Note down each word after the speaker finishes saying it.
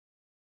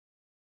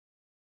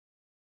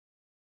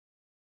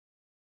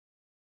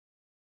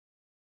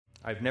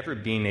I've never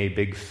been a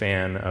big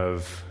fan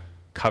of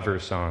cover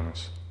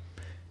songs.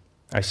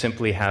 I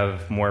simply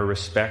have more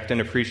respect and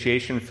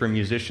appreciation for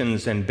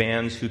musicians and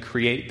bands who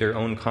create their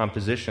own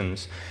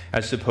compositions,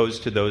 as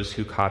opposed to those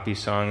who copy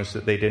songs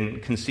that they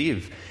didn't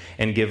conceive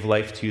and give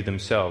life to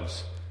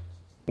themselves.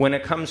 When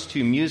it comes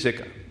to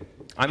music,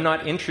 I'm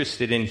not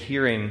interested in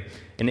hearing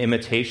an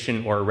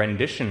imitation or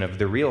rendition of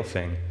the real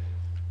thing,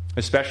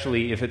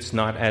 especially if it's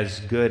not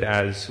as good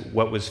as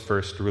what was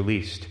first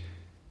released.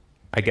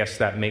 I guess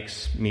that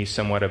makes me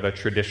somewhat of a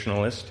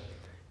traditionalist,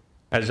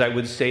 as I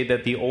would say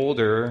that the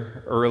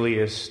older,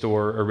 earliest,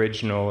 or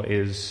original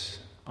is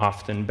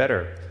often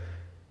better.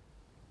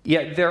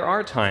 Yet there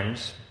are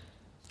times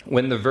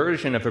when the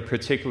version of a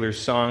particular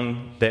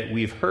song that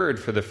we've heard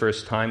for the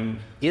first time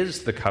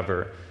is the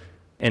cover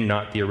and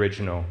not the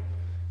original.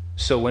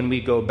 So when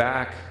we go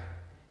back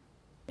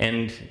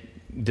and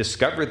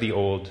discover the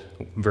old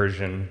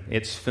version,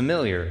 it's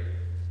familiar,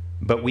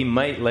 but we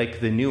might like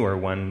the newer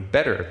one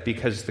better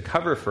because the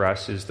cover for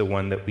us is the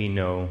one that we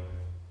know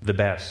the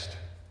best.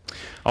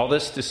 All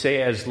this to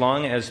say, as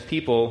long as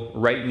people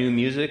write new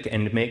music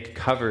and make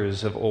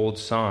covers of old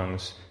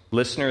songs,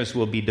 listeners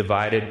will be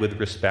divided with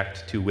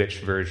respect to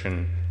which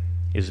version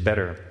is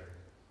better.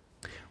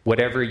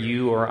 Whatever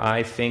you or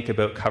I think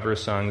about cover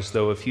songs,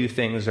 though, a few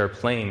things are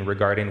plain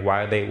regarding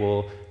why they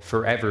will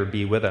forever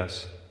be with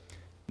us.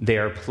 They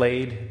are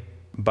played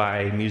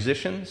by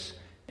musicians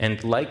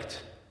and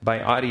liked by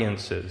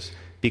audiences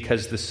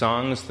because the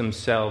songs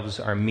themselves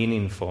are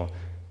meaningful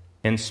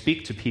and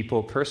speak to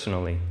people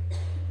personally.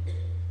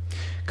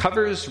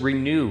 Covers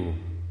renew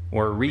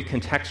or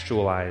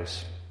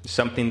recontextualize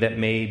something that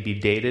may be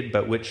dated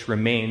but which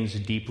remains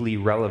deeply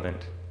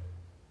relevant.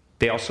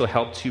 They also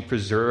help to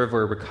preserve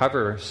or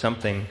recover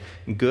something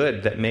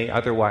good that may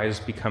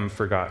otherwise become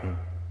forgotten.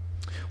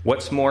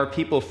 What's more,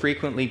 people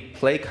frequently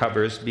play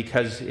covers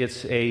because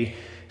it's a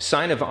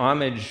sign of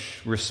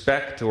homage,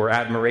 respect, or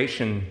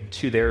admiration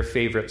to their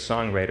favorite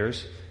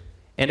songwriters,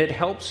 and it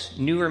helps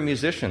newer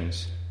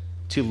musicians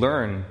to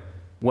learn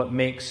what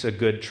makes a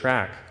good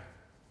track,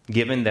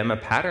 giving them a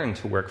pattern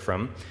to work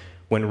from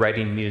when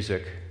writing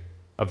music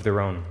of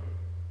their own.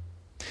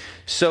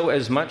 So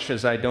as much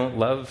as I don't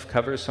love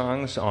cover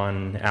songs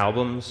on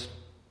albums,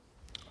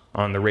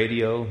 on the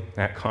radio,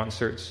 at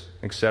concerts,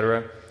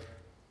 etc.,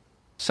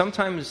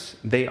 sometimes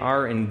they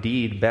are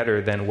indeed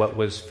better than what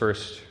was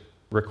first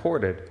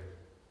recorded.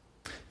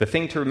 The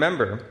thing to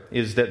remember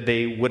is that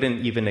they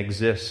wouldn't even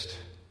exist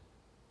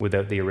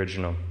without the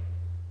original.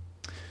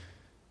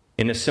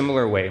 In a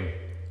similar way,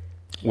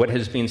 what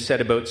has been said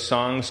about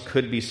songs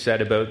could be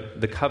said about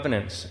the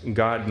covenants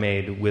God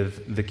made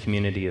with the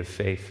community of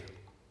faith.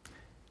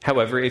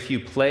 However, if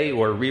you play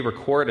or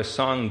re-record a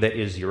song that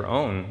is your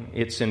own,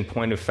 it's in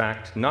point of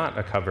fact not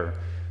a cover.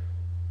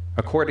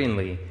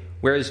 Accordingly,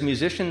 whereas a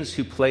musician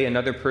who plays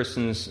another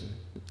person's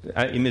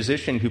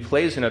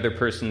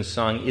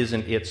song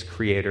isn't its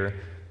creator,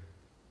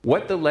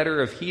 what the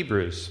letter of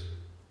Hebrews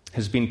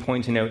has been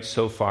pointing out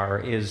so far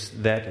is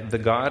that the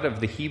God of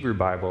the Hebrew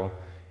Bible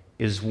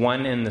is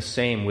one and the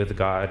same with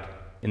God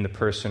in the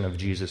person of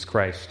Jesus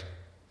Christ.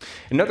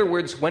 In other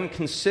words, when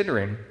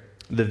considering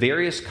the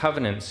various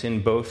covenants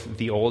in both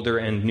the Older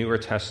and Newer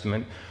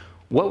Testament,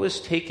 what was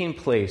taking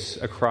place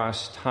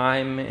across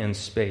time and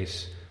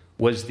space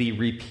was the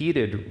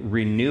repeated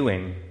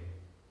renewing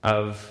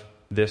of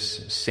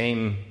this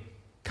same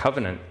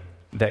covenant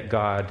that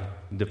God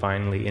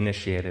divinely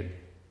initiated.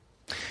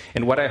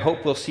 And what I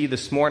hope we'll see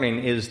this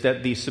morning is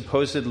that the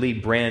supposedly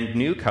brand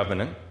new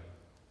covenant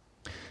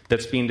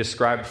that's being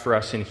described for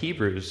us in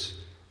Hebrews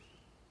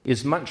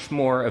is much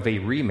more of a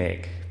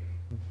remake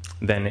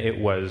than it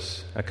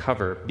was a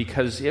cover.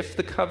 Because if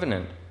the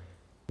covenant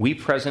we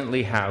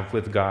presently have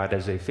with God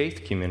as a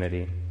faith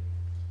community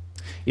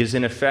is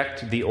in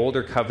effect the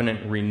older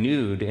covenant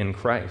renewed in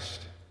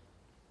Christ,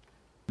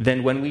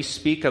 then when we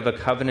speak of a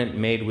covenant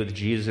made with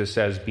Jesus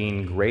as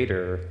being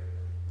greater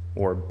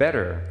or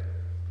better,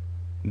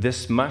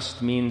 this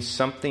must mean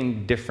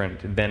something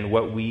different than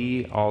what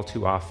we all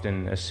too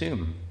often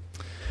assume.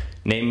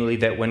 Namely,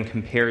 that when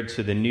compared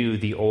to the new,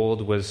 the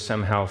old was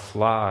somehow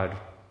flawed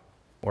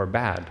or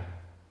bad,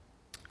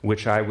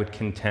 which I would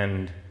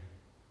contend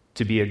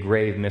to be a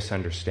grave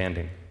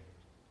misunderstanding.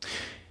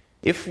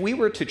 If we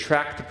were to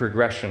track the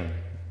progression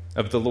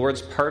of the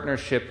Lord's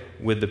partnership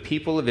with the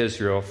people of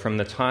Israel from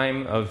the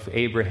time of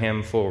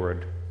Abraham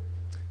forward,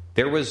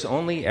 there was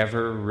only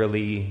ever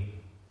really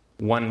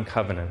one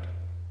covenant.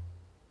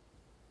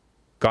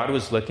 God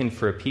was looking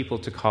for a people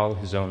to call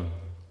his own,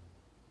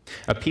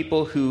 a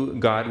people who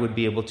God would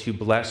be able to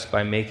bless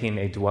by making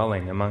a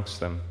dwelling amongst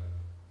them,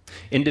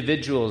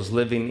 individuals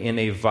living in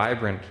a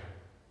vibrant,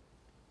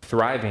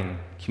 thriving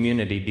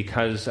community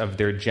because of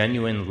their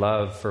genuine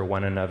love for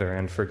one another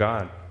and for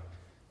God,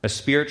 a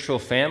spiritual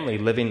family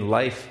living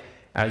life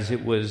as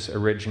it was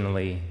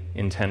originally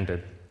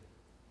intended.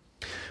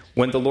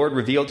 When the Lord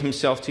revealed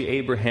himself to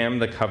Abraham,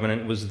 the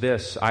covenant was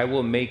this: I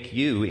will make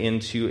you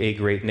into a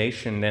great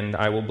nation, and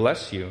I will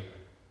bless you.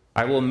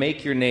 I will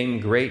make your name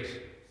great,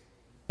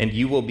 and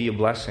you will be a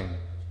blessing.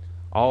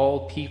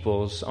 All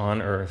peoples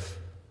on earth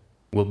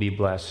will be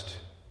blessed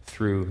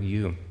through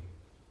you.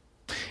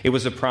 It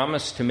was a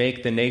promise to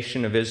make the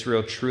nation of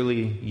Israel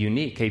truly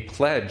unique, a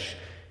pledge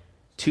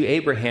to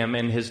Abraham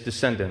and his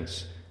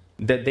descendants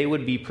that they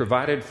would be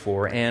provided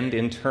for and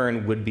in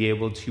turn would be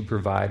able to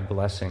provide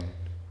blessing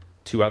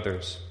to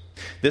others.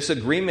 This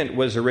agreement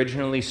was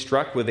originally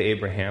struck with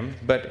Abraham,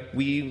 but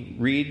we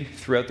read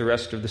throughout the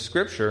rest of the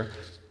scripture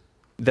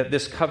that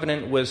this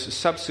covenant was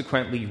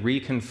subsequently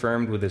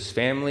reconfirmed with his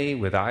family,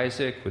 with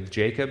Isaac, with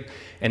Jacob,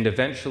 and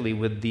eventually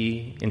with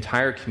the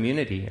entire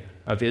community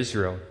of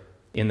Israel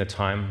in the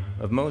time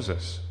of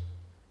Moses.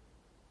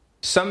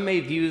 Some may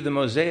view the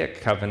Mosaic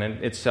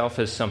covenant itself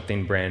as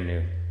something brand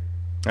new.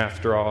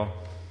 After all,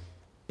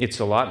 it's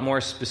a lot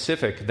more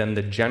specific than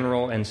the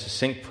general and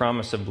succinct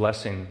promise of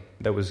blessing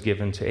that was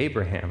given to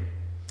Abraham.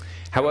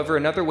 However,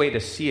 another way to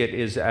see it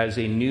is as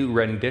a new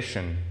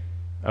rendition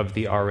of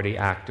the already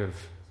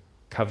active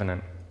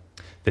covenant.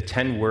 The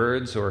 10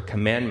 words or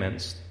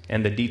commandments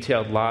and the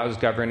detailed laws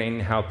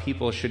governing how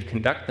people should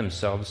conduct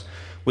themselves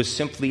was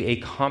simply a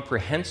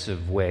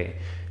comprehensive way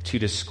to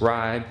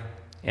describe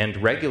and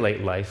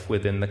regulate life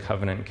within the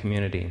covenant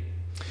community.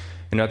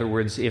 In other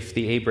words, if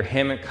the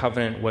Abrahamic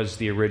covenant was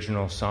the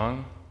original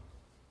song,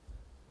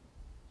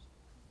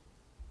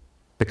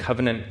 the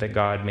covenant that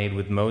God made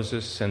with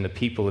Moses and the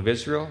people of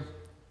Israel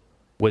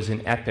was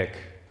an epic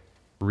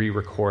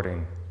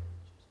re-recording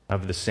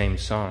of the same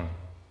song.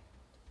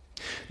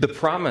 The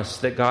promise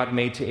that God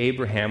made to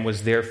Abraham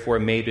was therefore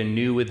made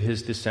anew with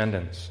his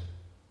descendants,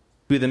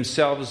 who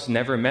themselves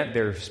never met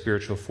their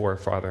spiritual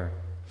forefather.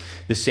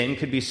 The same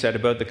could be said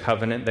about the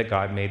covenant that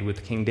God made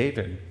with King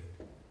David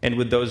and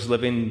with those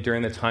living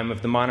during the time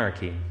of the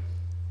monarchy.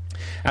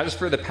 As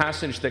for the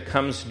passage that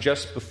comes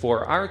just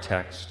before our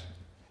text,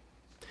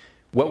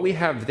 what we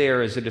have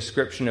there is a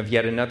description of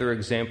yet another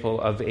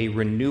example of a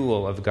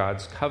renewal of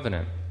God's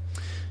covenant.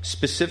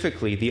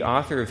 Specifically, the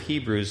author of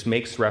Hebrews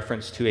makes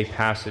reference to a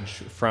passage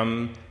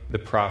from the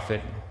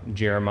prophet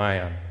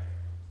Jeremiah,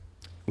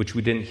 which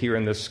we didn't hear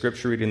in the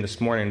scripture reading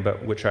this morning,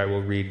 but which I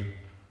will read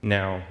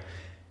now.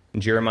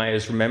 Jeremiah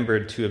is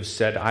remembered to have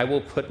said, "I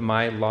will put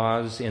my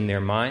laws in their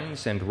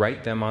minds and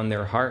write them on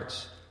their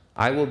hearts.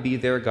 I will be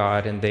their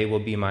God, and they will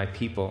be my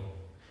people.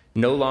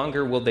 No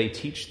longer will they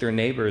teach their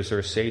neighbors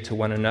or say to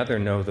one another,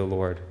 'Know the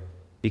Lord,'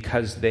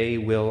 because they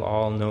will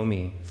all know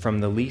me, from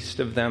the least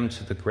of them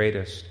to the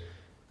greatest.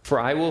 For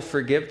I will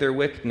forgive their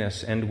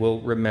wickedness and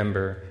will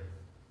remember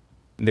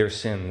their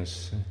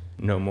sins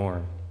no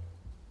more."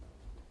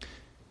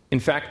 In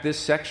fact, this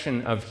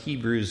section of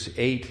Hebrews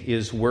 8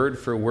 is word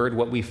for word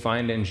what we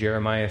find in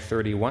Jeremiah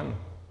 31.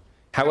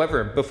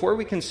 However, before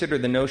we consider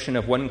the notion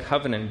of one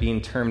covenant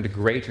being termed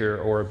greater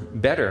or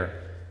better,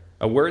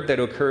 a word that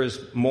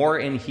occurs more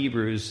in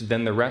Hebrews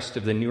than the rest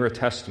of the Newer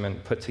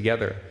Testament put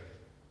together,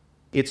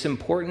 it's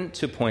important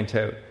to point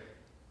out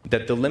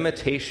that the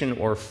limitation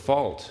or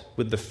fault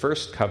with the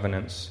first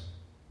covenants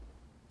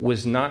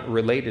was not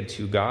related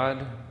to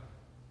God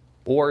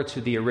or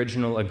to the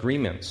original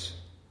agreements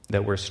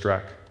that were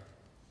struck.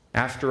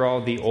 After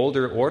all, the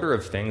older order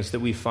of things that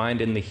we find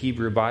in the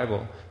Hebrew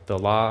Bible, the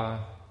law,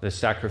 the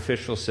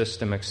sacrificial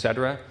system,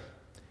 etc.,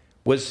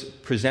 was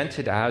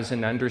presented as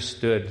and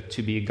understood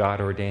to be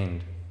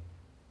God-ordained.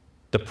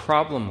 The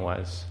problem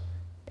was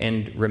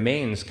and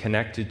remains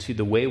connected to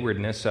the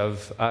waywardness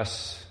of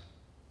us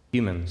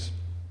humans,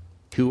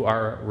 who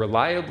are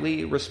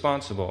reliably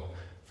responsible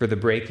for the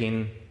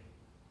breaking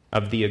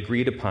of the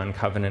agreed-upon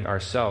covenant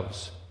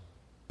ourselves,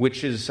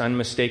 which is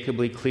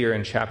unmistakably clear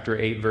in chapter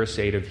 8, verse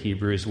 8 of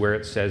Hebrews, where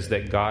it says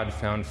that God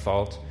found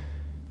fault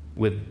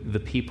with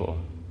the people.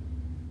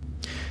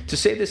 To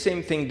say the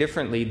same thing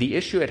differently, the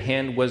issue at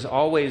hand was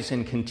always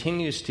and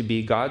continues to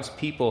be God's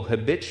people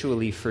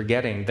habitually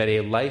forgetting that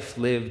a life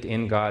lived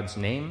in God's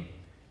name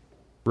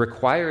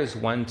requires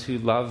one to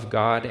love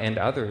God and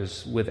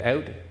others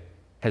without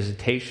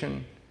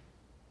hesitation,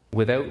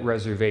 without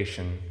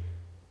reservation,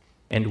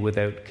 and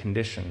without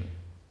condition.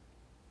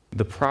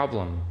 The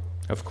problem,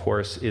 of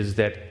course, is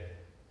that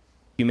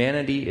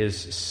humanity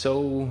is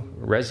so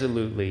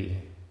resolutely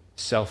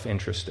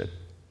self-interested.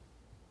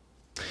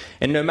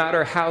 And no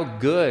matter how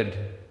good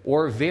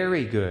or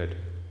very good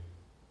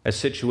a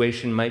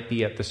situation might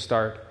be at the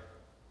start,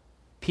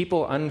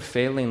 people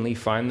unfailingly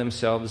find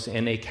themselves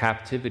in a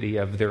captivity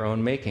of their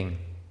own making,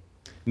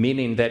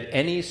 meaning that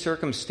any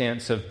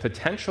circumstance of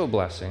potential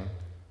blessing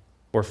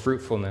or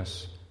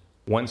fruitfulness,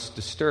 once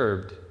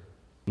disturbed,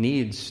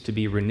 needs to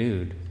be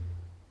renewed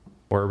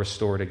or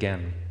restored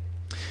again.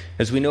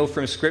 As we know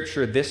from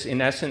Scripture, this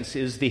in essence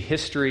is the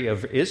history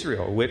of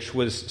Israel, which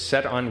was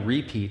set on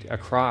repeat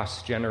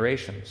across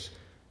generations.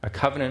 A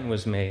covenant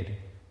was made,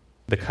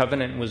 the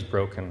covenant was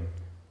broken,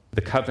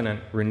 the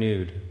covenant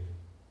renewed.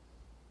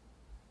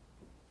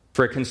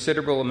 For a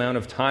considerable amount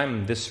of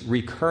time, this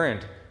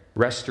recurrent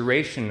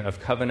restoration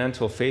of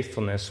covenantal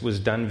faithfulness was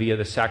done via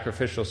the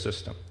sacrificial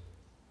system,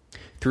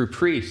 through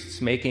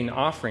priests making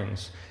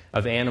offerings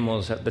of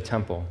animals at the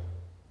temple.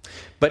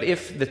 But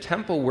if the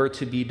temple were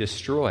to be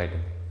destroyed,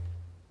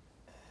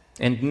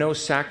 and no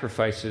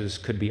sacrifices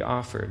could be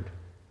offered.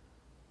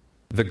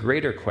 The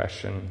greater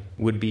question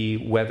would be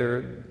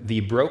whether the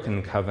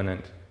broken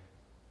covenant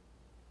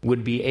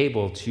would be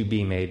able to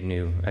be made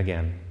new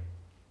again.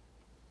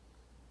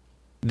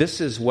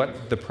 This is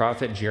what the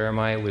prophet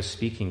Jeremiah was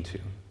speaking to,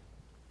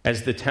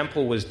 as the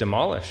temple was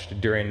demolished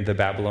during the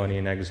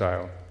Babylonian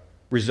exile,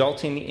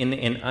 resulting in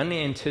an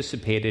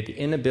unanticipated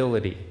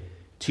inability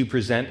to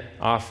present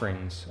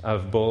offerings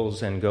of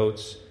bulls and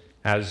goats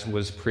as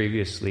was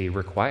previously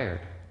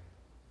required.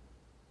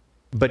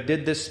 But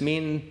did this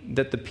mean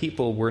that the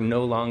people were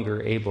no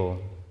longer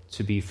able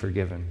to be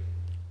forgiven?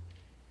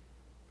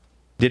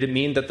 Did it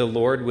mean that the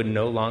Lord would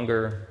no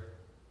longer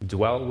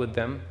dwell with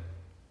them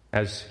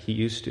as he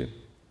used to?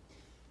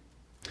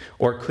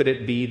 Or could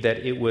it be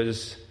that it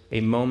was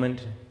a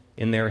moment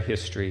in their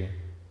history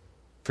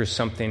for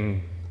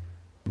something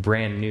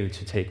brand new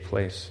to take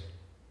place?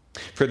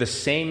 For the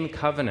same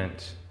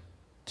covenant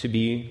to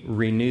be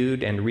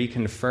renewed and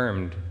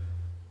reconfirmed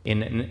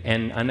in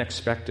an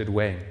unexpected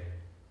way?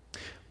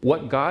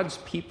 What God's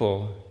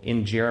people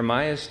in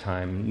Jeremiah's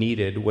time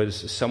needed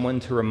was someone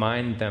to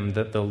remind them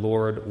that the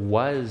Lord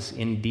was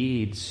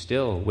indeed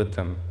still with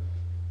them,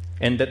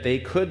 and that they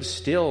could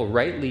still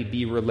rightly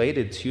be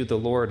related to the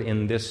Lord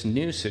in this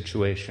new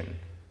situation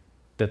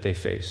that they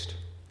faced.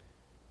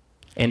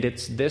 And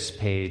it's this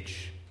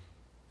page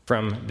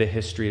from the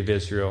history of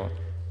Israel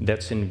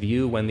that's in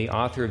view when the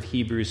author of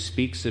Hebrews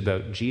speaks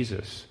about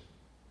Jesus,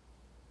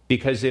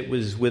 because it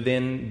was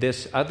within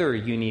this other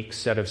unique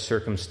set of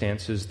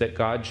circumstances that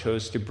God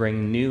chose to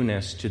bring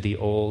newness to the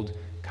old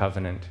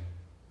covenant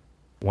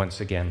once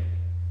again.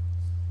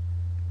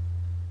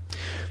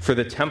 For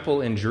the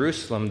temple in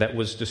Jerusalem that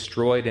was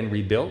destroyed and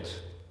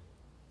rebuilt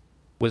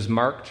was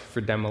marked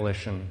for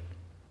demolition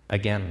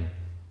again.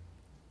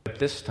 But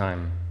this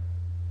time,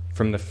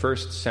 from the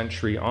 1st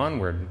century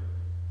onward,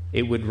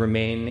 it would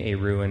remain a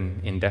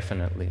ruin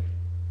indefinitely.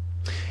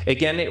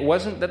 Again, it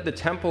wasn't that the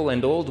temple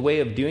and old way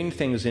of doing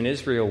things in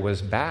Israel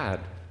was bad.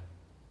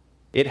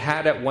 It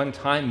had at one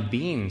time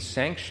been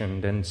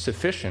sanctioned and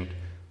sufficient,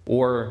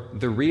 or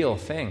the real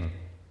thing.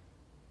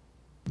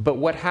 But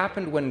what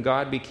happened when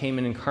God became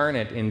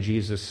incarnate in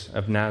Jesus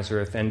of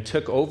Nazareth and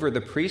took over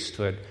the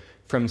priesthood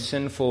from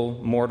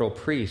sinful mortal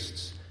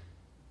priests?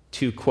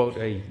 To quote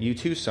a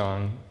U2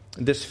 song,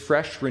 this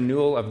fresh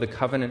renewal of the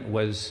covenant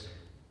was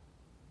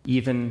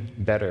even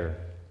better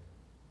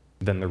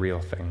than the real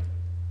thing.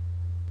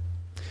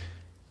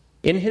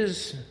 In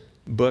his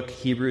book,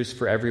 Hebrews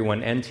for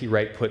Everyone, N.T.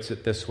 Wright puts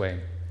it this way: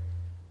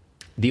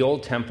 the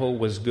old temple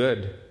was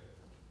good,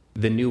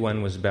 the new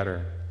one was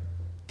better.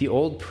 The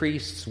old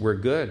priests were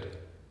good,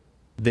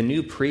 the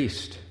new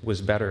priest was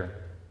better.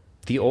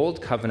 The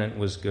old covenant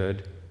was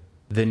good,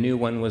 the new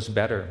one was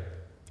better.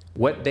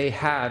 What they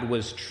had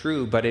was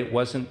true, but it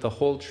wasn't the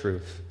whole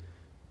truth.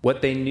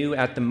 What they knew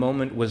at the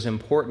moment was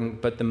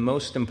important, but the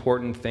most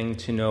important thing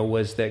to know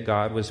was that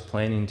God was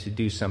planning to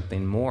do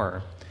something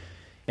more.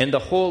 And the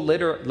whole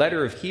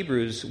letter of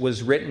Hebrews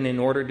was written in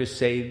order to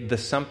say the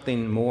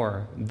something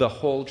more, the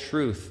whole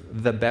truth,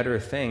 the better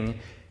thing,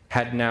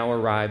 had now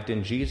arrived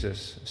in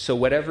Jesus. So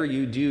whatever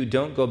you do,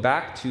 don't go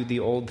back to the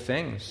old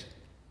things.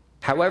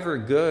 However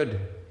good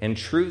and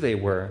true they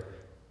were,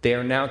 they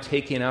are now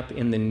taken up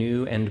in the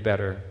new and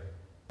better.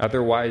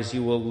 Otherwise,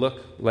 you will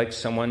look like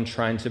someone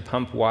trying to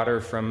pump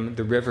water from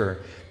the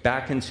river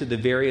back into the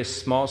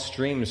various small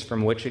streams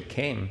from which it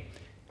came.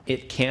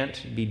 It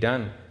can't be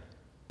done.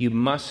 You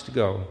must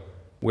go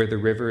where the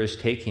river is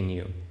taking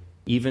you,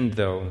 even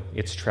though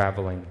it's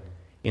traveling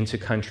into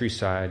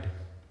countryside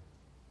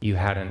you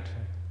hadn't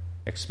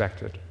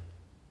expected.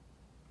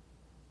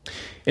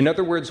 In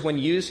other words, when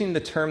using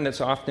the term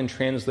that's often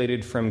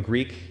translated from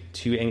Greek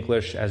to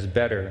English as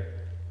better,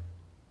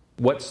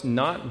 what's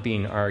not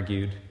being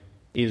argued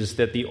is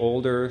that the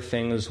older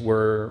things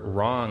were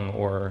wrong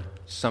or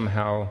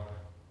somehow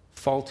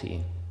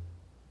faulty.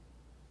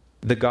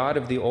 The God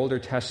of the Older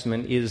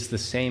Testament is the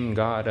same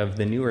God of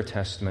the Newer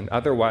Testament.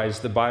 Otherwise,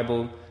 the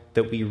Bible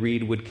that we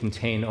read would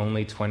contain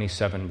only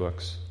 27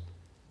 books.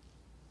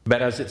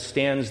 But as it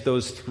stands,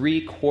 those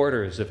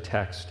 3/4 of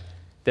text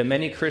that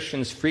many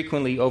Christians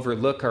frequently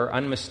overlook are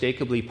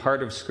unmistakably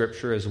part of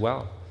Scripture as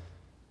well.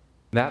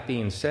 That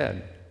being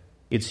said,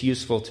 it's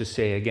useful to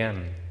say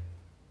again,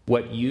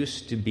 what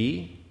used to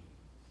be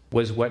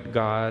was what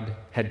God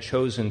had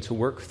chosen to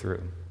work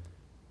through.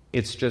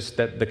 It's just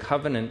that the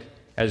covenant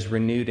as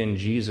renewed in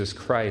Jesus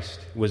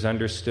Christ was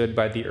understood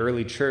by the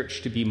early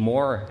church to be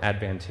more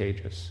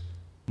advantageous,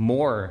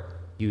 more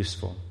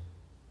useful,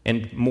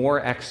 and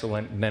more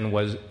excellent than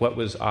what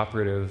was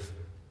operative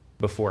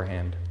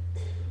beforehand.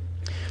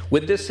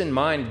 With this in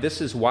mind, this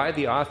is why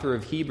the author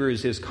of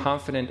Hebrews is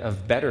confident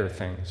of better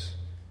things,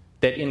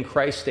 that in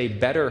Christ a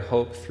better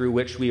hope through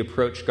which we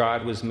approach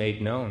God was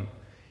made known,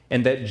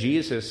 and that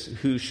Jesus,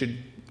 who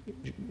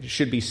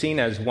should be seen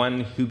as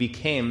one who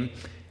became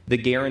the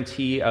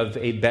guarantee of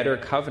a better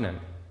covenant.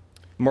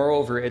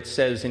 Moreover, it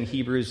says in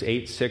Hebrews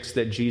 8:6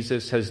 that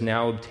Jesus has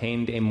now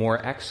obtained a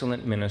more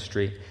excellent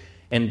ministry,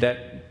 and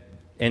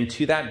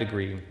to that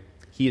degree,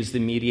 he he is the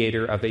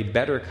mediator of a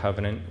better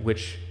covenant,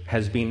 which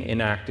has been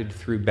enacted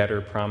through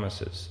better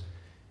promises.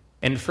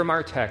 And from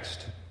our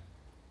text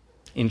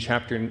in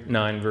chapter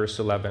 9, verse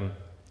 11,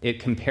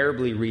 it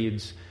comparably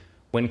reads,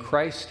 "When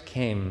Christ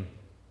came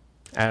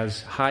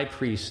as high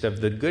priest of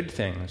the good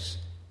things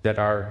that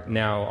are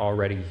now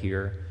already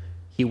here,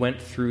 he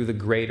went through the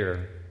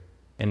greater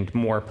and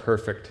more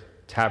perfect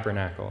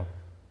tabernacle,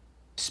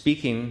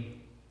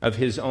 speaking of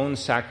his own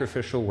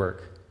sacrificial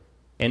work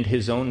and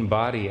his own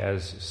body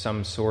as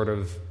some sort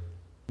of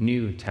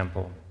new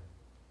temple.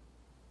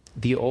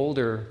 The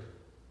older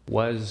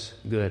was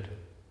good,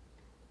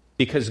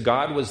 because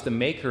God was the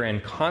maker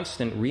and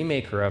constant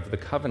remaker of the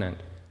covenant,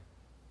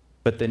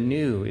 but the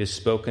new is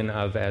spoken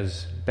of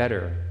as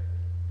better,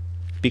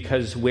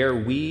 because where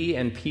we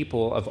and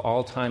people of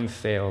all time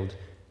failed,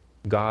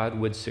 God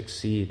would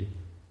succeed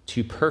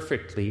to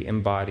perfectly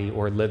embody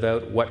or live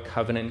out what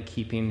covenant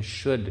keeping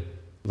should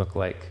look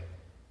like,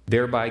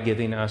 thereby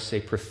giving us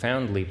a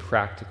profoundly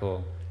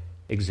practical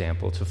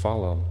example to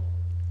follow.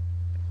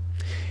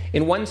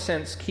 In one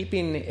sense,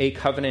 keeping a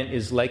covenant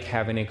is like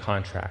having a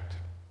contract.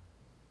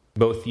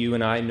 Both you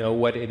and I know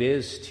what it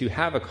is to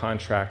have a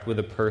contract with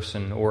a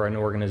person or an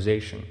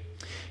organization.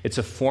 It's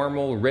a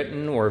formal,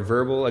 written, or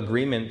verbal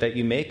agreement that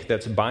you make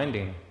that's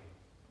binding.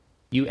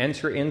 You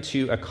enter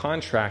into a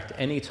contract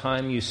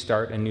anytime you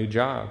start a new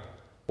job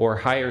or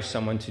hire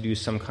someone to do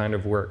some kind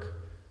of work,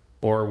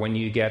 or when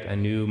you get a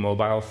new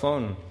mobile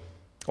phone,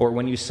 or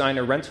when you sign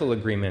a rental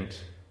agreement,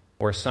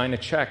 or sign a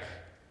check,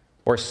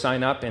 or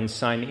sign up and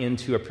sign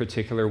into a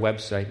particular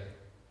website.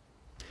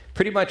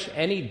 Pretty much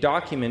any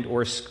document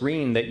or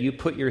screen that you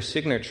put your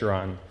signature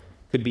on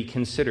could be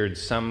considered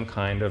some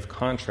kind of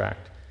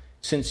contract,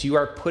 since you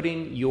are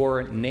putting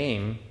your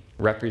name,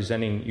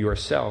 representing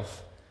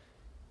yourself,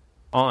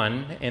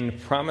 on and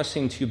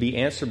promising to be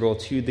answerable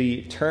to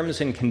the terms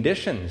and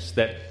conditions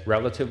that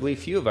relatively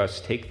few of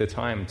us take the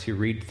time to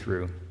read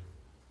through.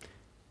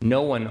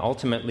 No one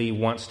ultimately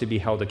wants to be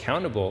held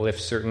accountable if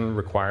certain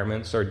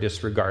requirements are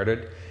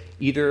disregarded,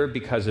 either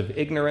because of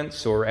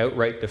ignorance or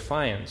outright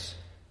defiance.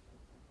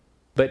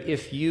 But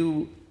if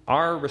you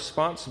are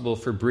responsible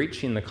for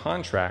breaching the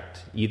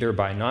contract, either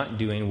by not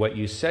doing what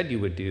you said you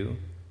would do,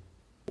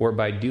 or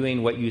by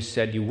doing what you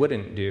said you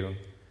wouldn't do,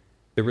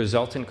 the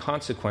resultant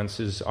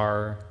consequences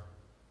are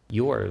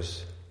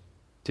yours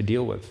to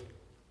deal with.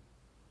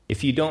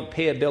 If you don't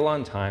pay a bill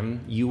on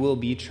time, you will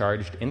be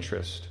charged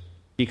interest,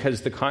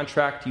 because the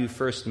contract you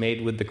first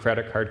made with the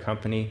credit card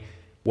company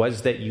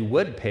was that you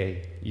would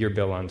pay your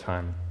bill on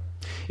time.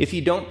 If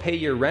you don't pay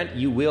your rent,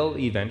 you will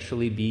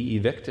eventually be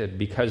evicted,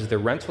 because the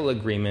rental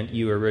agreement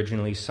you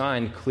originally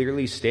signed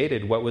clearly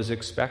stated what was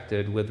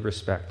expected with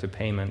respect to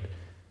payment.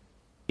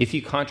 If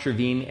you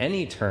contravene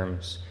any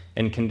terms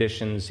and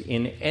conditions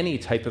in any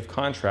type of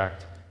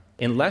contract,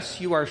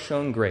 unless you are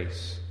shown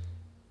grace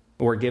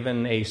or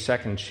given a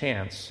second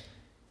chance,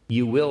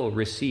 you will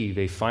receive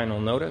a final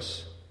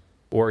notice,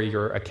 or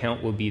your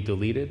account will be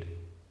deleted,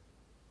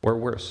 or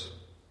worse.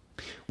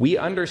 We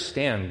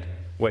understand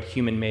what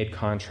human-made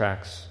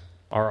contracts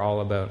are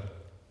all about.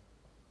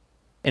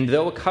 And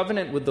though a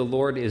covenant with the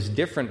Lord is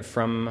different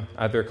from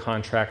other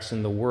contracts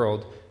in the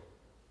world,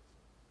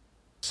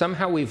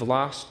 somehow we've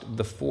lost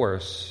the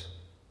force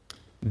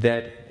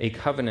that a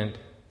covenant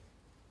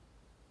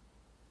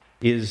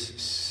is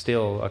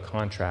still a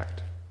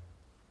contract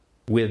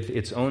with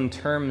its own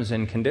terms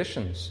and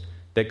conditions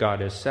that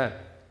God has set.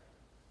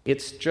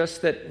 It's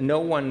just that no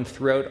one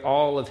throughout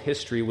all of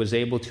history was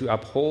able to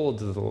uphold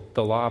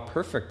the law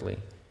perfectly.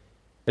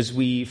 As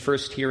we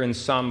first hear in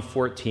Psalm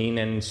 14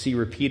 and see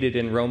repeated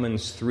in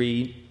Romans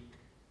 3,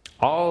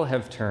 all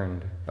have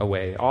turned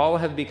away, all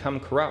have become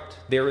corrupt.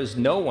 There is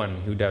no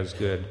one who does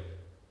good,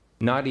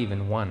 not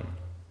even one.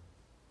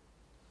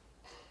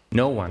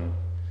 No one,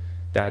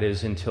 that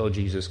is, until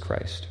Jesus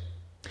Christ,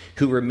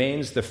 who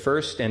remains the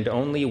first and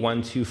only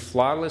one to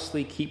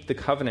flawlessly keep the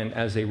covenant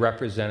as a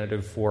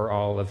representative for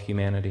all of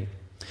humanity.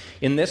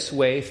 In this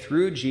way,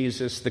 through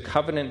Jesus, the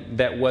covenant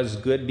that was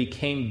good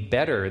became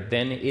better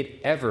than it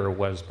ever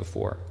was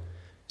before,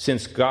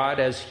 since God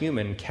as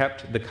human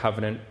kept the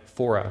covenant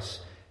for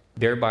us,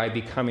 thereby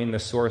becoming the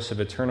source of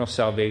eternal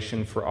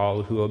salvation for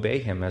all who obey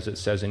him, as it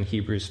says in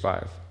Hebrews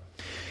 5.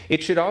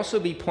 It should also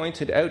be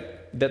pointed out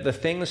that the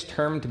things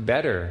termed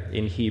better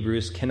in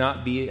Hebrews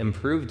cannot be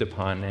improved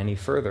upon any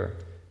further.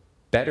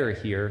 Better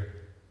here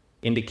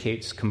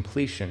indicates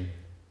completion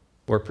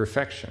or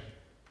perfection.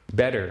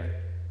 Better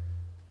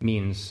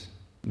means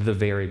the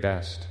very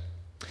best.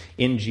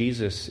 In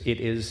Jesus, it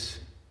is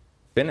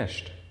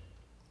finished.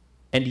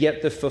 And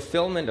yet the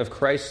fulfillment of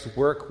Christ's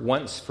work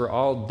once for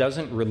all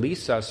doesn't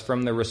release us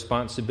from the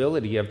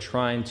responsibility of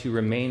trying to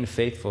remain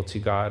faithful to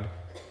God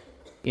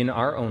in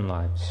our own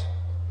lives.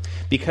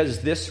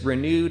 Because this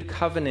renewed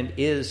covenant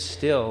is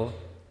still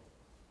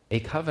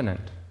a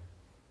covenant.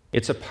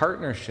 It's a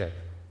partnership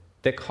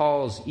that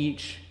calls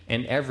each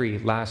and every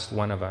last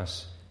one of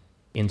us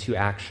into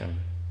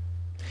action.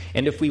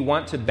 And if we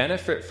want to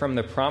benefit from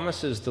the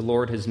promises the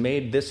Lord has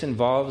made, this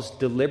involves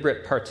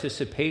deliberate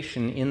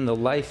participation in the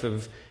life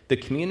of the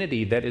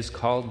community that is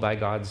called by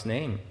God's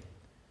name.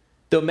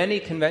 Though many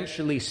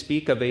conventionally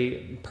speak of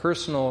a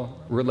personal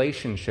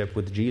relationship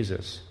with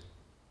Jesus,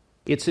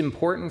 it's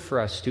important for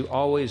us to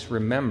always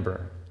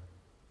remember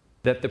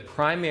that the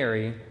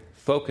primary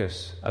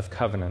focus of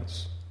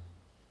covenants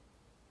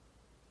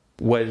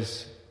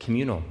was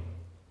communal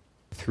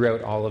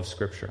throughout all of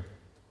Scripture.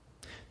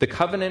 The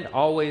covenant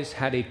always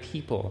had a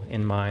people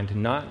in mind,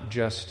 not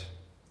just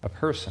a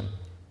person.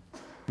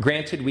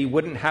 Granted, we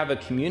wouldn't have a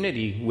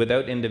community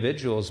without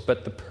individuals,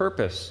 but the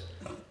purpose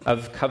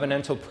of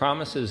covenantal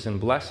promises and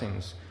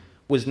blessings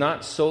was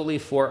not solely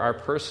for our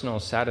personal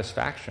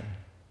satisfaction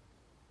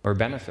or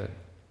benefit.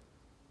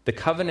 The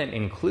covenant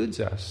includes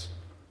us,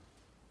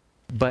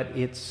 but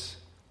it's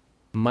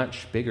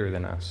much bigger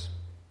than us.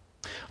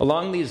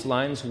 Along these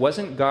lines,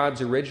 wasn't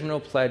God's original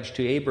pledge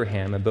to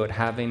Abraham about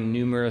having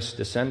numerous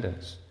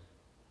descendants,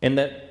 and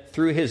that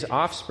through his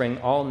offspring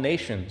all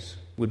nations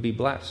would be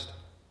blessed?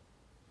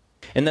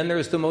 And then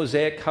there's the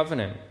Mosaic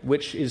covenant,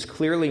 which is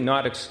clearly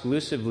not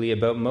exclusively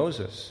about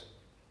Moses.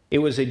 It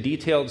was a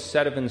detailed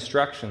set of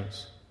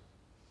instructions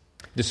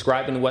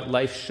describing what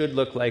life should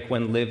look like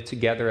when lived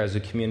together as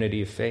a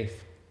community of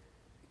faith.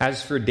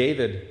 As for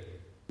David,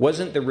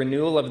 wasn't the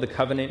renewal of the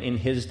covenant in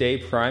his day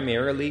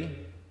primarily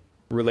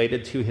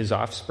related to his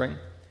offspring,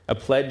 a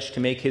pledge to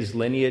make his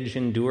lineage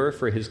endure,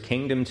 for his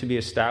kingdom to be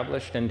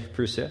established and to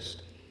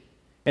persist?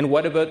 And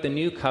what about the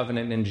new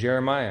covenant in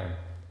Jeremiah?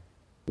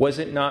 Was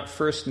it not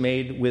first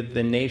made with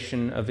the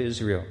nation of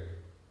Israel,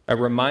 a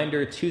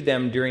reminder to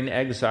them during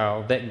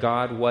exile that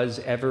God was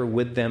ever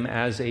with them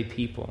as a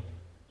people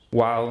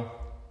while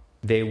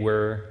they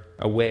were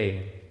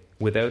away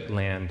without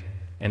land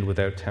and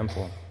without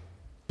temple?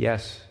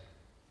 Yes,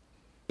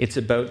 it's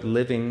about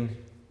living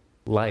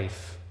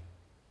life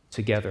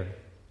together.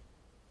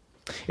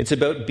 It's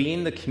about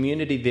being the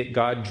community that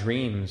God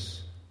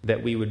dreams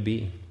that we would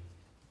be.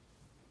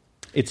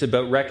 It's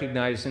about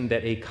recognizing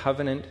that a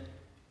covenant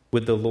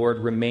with the Lord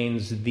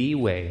remains the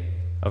way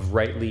of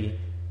rightly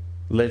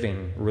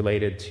living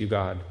related to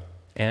God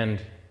and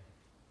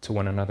to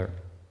one another.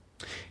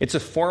 It's a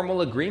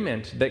formal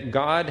agreement that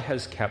God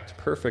has kept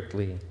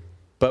perfectly,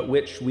 but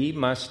which we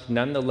must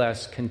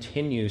nonetheless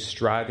continue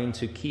striving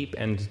to keep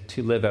and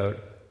to live out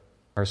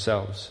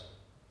ourselves.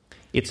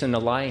 It's an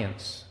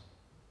alliance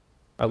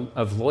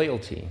of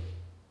loyalty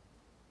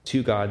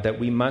to God that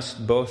we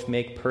must both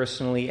make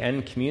personally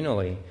and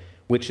communally,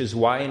 which is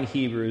why in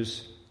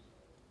Hebrews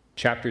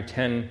chapter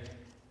 10,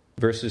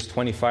 verses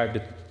 24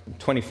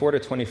 to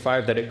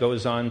 25, that it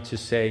goes on to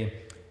say,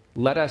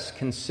 "Let us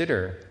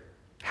consider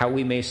how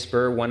we may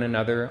spur one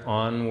another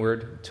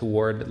onward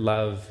toward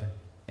love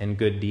and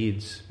good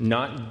deeds,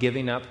 not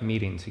giving up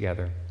meeting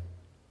together,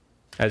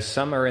 as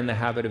some are in the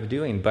habit of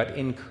doing, but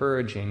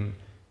encouraging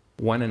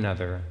one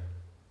another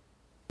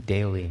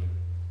daily."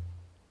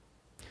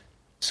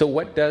 So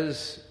what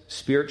does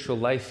spiritual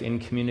life in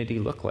community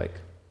look like?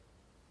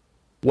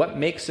 What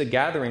makes a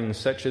gathering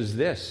such as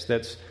this,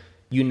 that's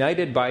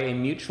united by a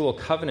mutual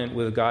covenant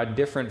with God,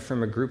 different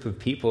from a group of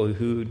people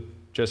who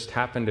just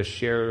happen to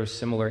share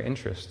similar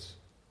interests?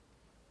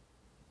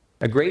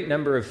 A great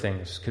number of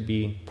things could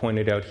be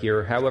pointed out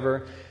here.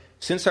 However,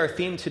 since our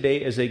theme today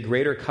is a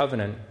greater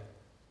covenant,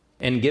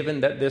 and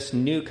given that this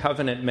new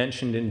covenant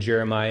mentioned in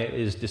Jeremiah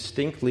is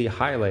distinctly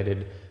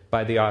highlighted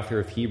by the author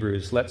of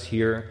Hebrews, let's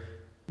hear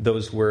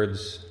those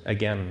words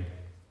again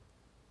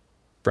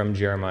from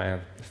Jeremiah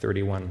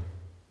 31.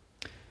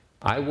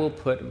 "I will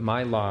put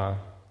my law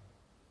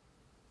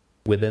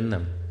within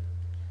them,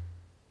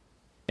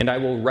 and I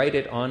will write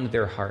it on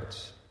their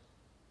hearts.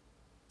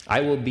 I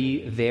will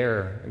be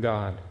their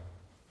God,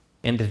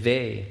 and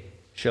they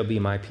shall be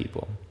my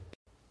people.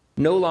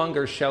 No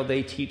longer shall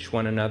they teach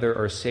one another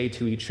or say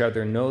to each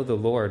other, 'Know the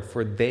Lord,'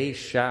 for they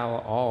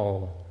shall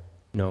all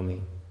know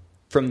me,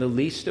 from the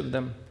least of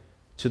them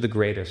to the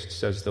greatest,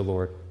 says the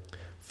Lord.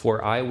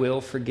 For I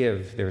will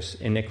forgive their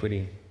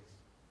iniquity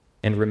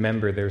and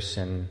remember their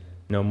sin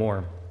no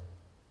more."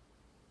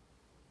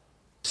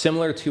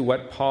 Similar to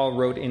what Paul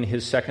wrote in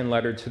his second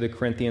letter to the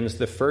Corinthians,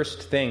 the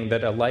first thing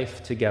that a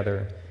life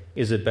together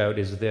is about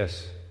is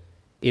this: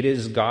 it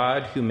is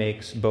God who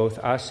makes both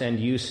us and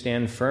you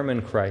stand firm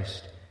in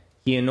Christ.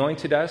 He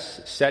anointed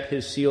us, set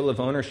his seal of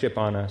ownership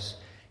on us,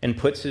 and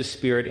puts his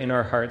Spirit in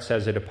our hearts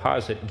as a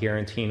deposit,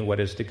 guaranteeing what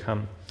is to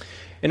come.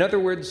 In other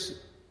words,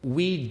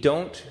 we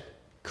don't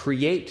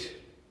create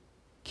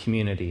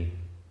community.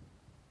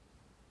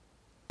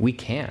 We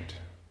can't.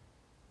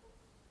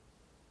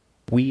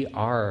 We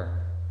are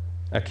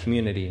a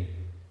community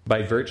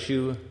by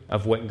virtue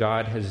of what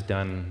God has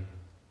done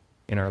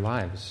in our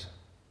lives.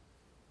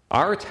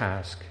 Our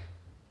task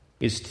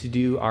is to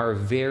do our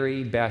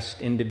very best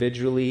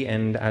individually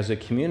and as a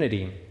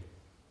community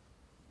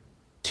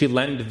to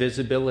lend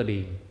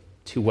visibility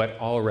to what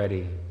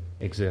already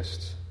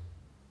exists.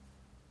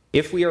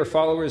 If we are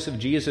followers of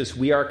Jesus,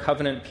 we are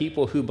covenant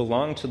people who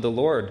belong to the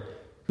Lord,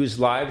 whose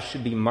lives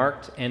should be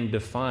marked and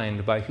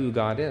defined by who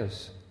God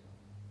is.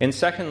 And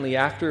secondly,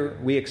 after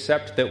we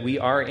accept that we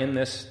are in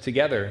this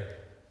together,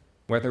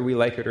 whether we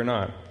like it or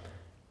not,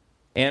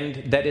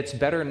 and that it's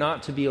better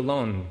not to be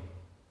alone.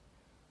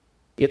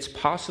 It's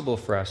possible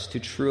for us to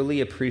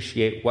truly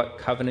appreciate what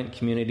covenant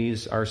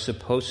communities are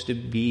supposed to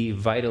be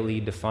vitally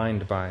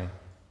defined by: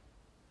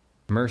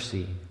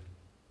 mercy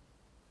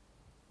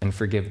and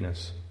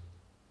forgiveness.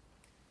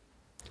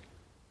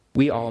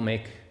 We all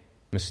make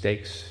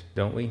mistakes,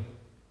 don't we?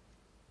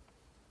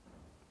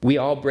 We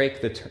all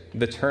break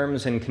the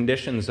terms and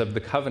conditions of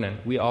the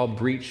covenant. We all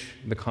breach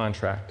the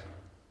contract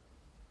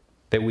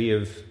that we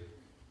have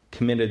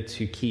committed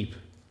to keep.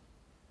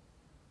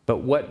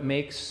 But what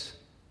makes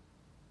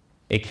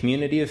a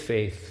community of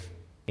faith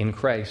in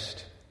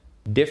Christ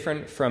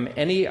different from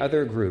any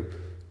other group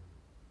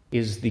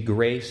is the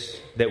grace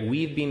that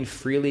we've been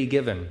freely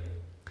given,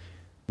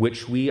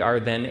 which we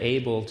are then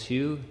able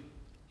to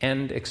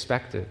and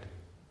expected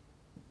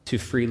to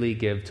freely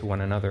give to one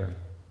another.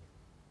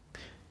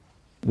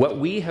 What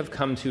we have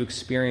come to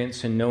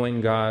experience in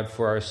knowing God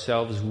for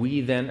ourselves,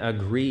 we then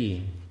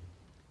agree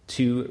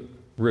to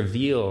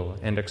reveal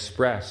and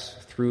express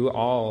through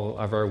all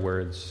of our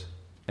words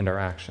and our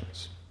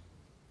actions.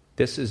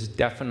 This is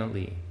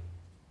definitely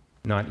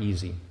not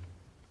easy.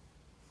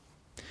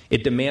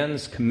 It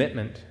demands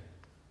commitment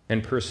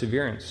and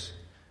perseverance.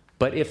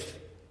 But if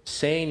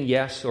saying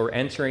yes or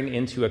entering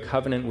into a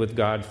covenant with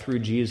God through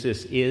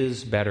Jesus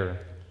is better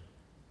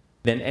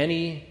than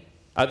any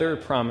other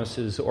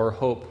promises or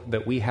hope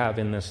that we have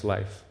in this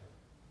life,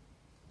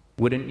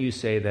 wouldn't you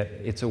say that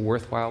it's a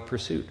worthwhile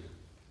pursuit?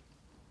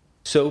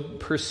 So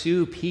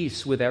pursue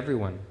peace with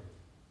everyone.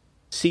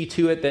 See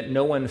to it that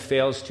no one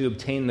fails to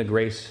obtain the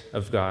grace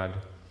of God.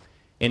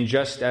 And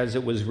just as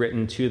it was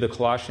written to the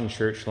Colossian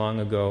church long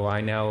ago,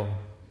 I now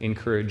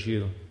encourage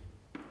you,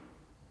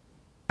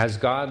 as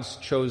God's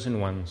chosen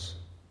ones,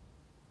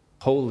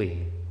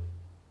 holy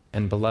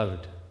and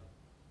beloved,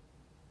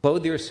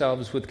 clothe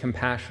yourselves with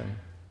compassion,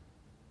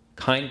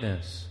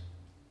 kindness,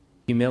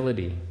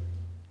 humility,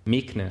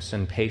 meekness,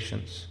 and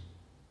patience.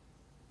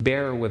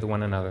 Bear with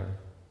one another.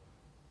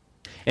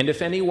 And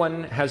if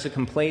anyone has a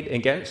complaint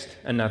against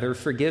another,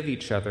 forgive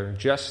each other,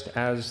 just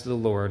as the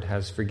Lord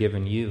has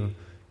forgiven you.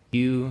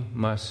 You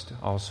must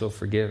also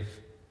forgive.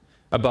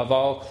 Above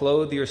all,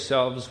 clothe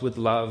yourselves with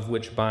love,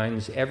 which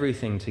binds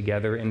everything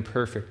together in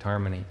perfect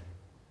harmony.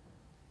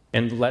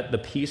 And let the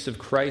peace of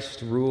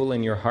Christ rule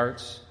in your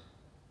hearts,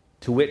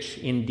 to which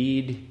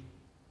indeed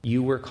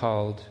you were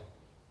called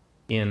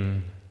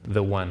in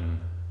the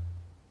one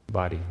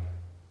body.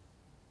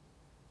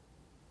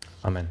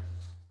 Amen.